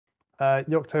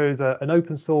Yocto is an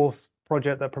open source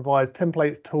project that provides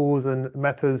templates, tools, and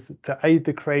methods to aid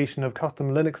the creation of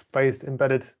custom Linux-based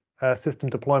embedded system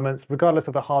deployments, regardless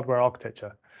of the hardware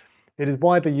architecture. It is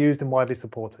widely used and widely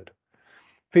supported,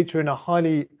 featuring a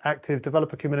highly active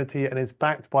developer community and is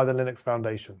backed by the Linux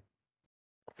Foundation.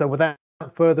 So without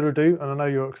further ado, and I know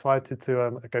you're excited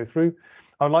to go through,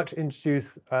 I would like to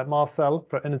introduce Marcel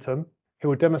for Inetum, who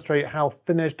will demonstrate how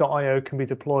ThinEdge.io can be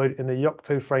deployed in the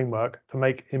Yocto framework to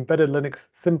make embedded Linux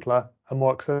simpler and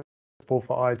more accessible for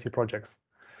IoT projects.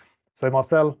 So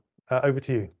Marcel, over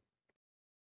to you.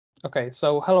 Okay,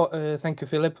 so hello, thank you,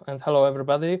 Philip, and hello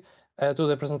everybody to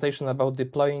the presentation about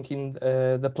deploying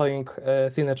ThinEdge.io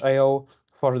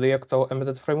for the Yocto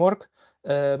embedded framework.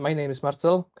 My name is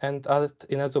Marcel, and at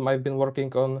Inetum I've been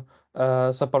working on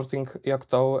supporting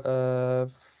Yocto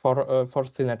for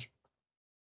ThinEdge.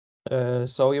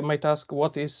 So you might ask,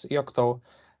 what is Yocto?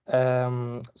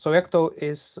 So Yocto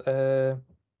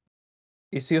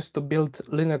is used to build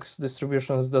Linux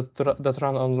distributions that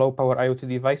run on low-power IoT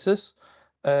devices.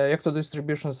 Yocto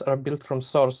distributions are built from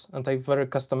source and are very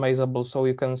customizable, so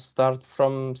you can start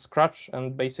from scratch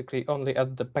and basically only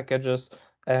add the packages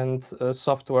and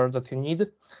software that you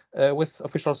need. With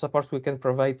official support, we can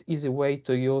provide easy way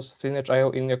to use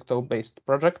ThinEdge.io in Yocto-based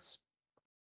projects.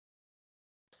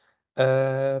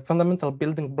 Fundamental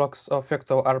building blocks of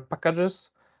Yocto are packages,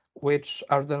 which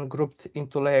are then grouped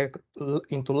into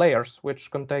layers which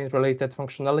contain related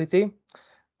functionality.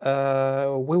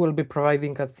 We will be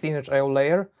providing a ThinEdge.io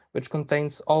layer, which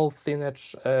contains all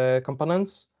ThinEdge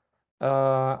components,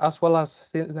 as well as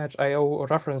ThinEdge.io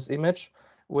reference image,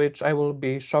 which I will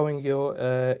be showing you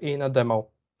in a demo.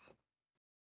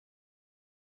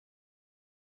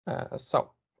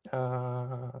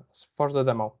 For the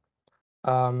demo.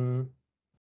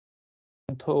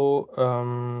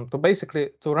 To basically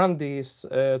run this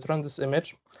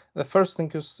image, the first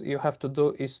thing you have to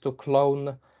do is to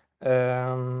clone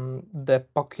the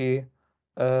Pocky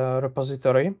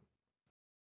repository.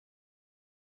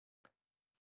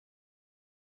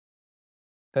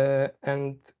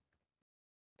 And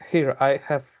here I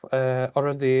have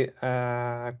already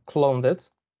cloned it,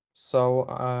 so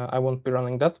I won't be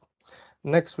running that.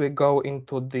 Next, we go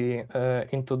into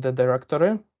the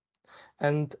directory,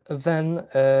 and then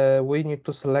we need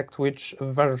to select which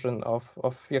version of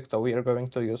Yocto we are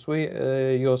going to use. We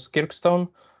use Kirkstone,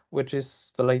 which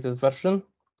is the latest version.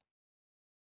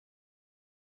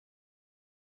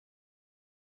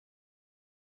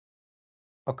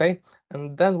 Okay,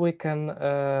 and then we can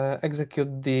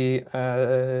execute the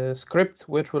script,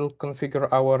 which will configure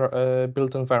our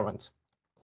build environment.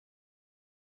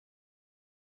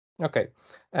 Okay,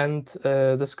 and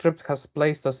the script has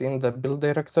placed us in the build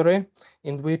directory,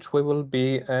 in which we will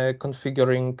be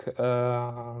configuring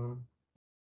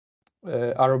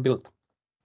our build.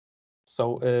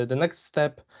 So the next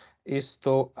step is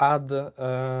to add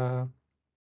a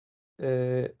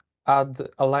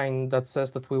line that says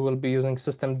that we will be using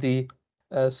systemd.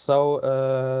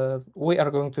 So we are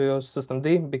going to use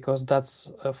systemd because that's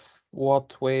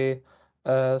what we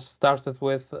started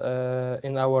with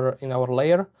in our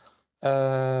layer.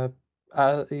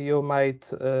 You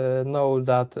might know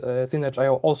that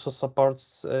ThinEdge.io also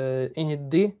supports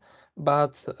initd,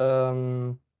 but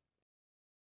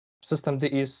systemd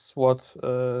is what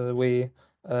we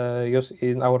use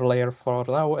in our layer for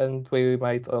now, and we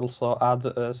might also add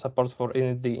support for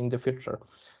initd in the future.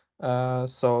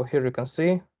 So here you can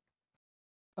see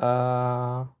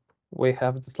we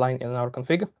have that line in our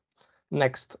config.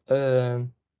 Next, we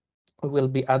will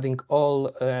be adding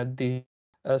all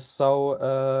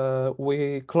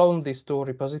we clone these two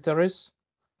repositories,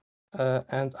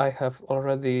 and I have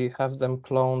already have them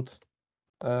cloned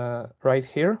right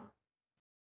here.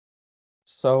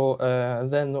 So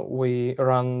then we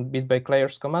run bitbake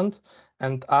layers command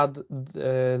and add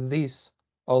these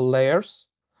all layers.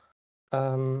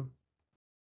 And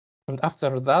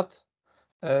after that,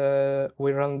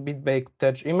 we run bitbake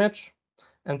tedge image,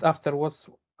 and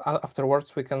afterwards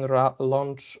we can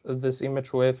launch this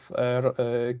image with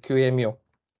QEMU.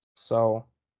 So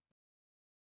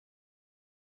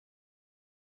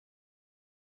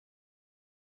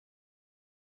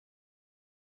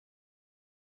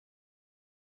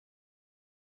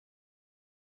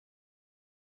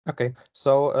okay,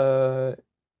 so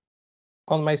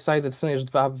on my side it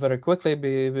finished up very quickly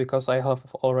because I have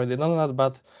already done that,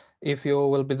 but if you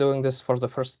will be doing this for the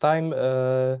first time,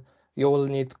 you will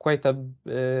need quite a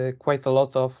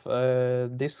lot of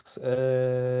disk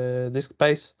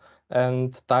space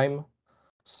and time,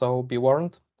 so be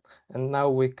warned. And now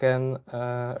we can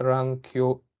run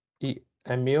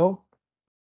QEMU.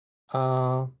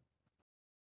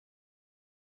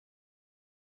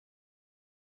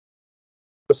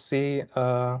 see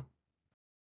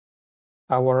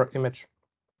our image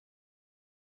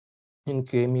in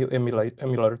QEMU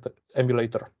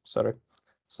emulator. Sorry.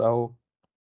 So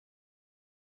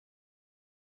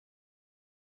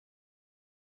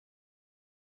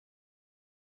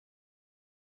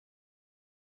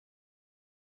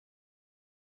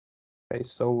okay,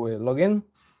 so we log in,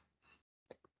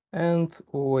 and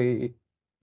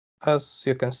as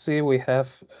you can see, we have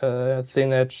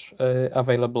Thin Edge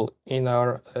available in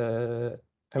our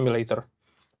emulator.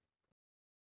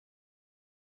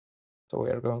 So we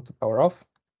are going to power off.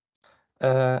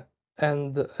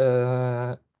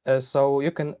 So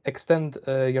you can extend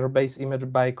your base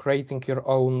image by creating your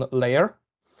own layer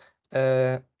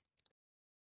via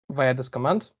this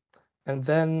command. And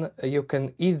then you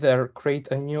can either create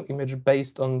a new image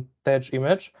based on Edge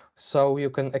image, so you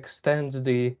can extend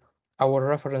our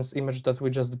reference image that we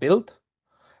just built,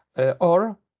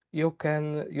 or you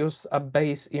can use a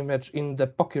base image in the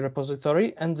Pocky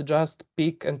repository and just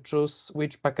pick and choose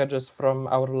which packages from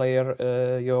our layer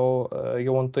you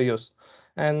want to use.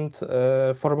 And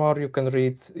for more, you can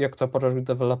read Yocto project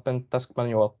development task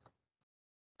manual.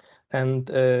 And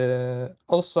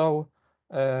also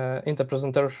in the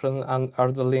presentation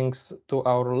are the links to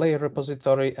our layer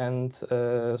repository and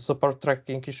support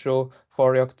tracking issue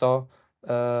for Yocto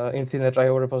in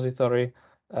Thin-Edge.io repository.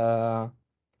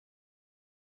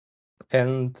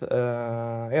 And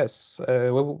yes,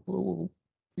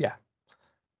 yeah,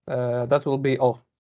 that will be all.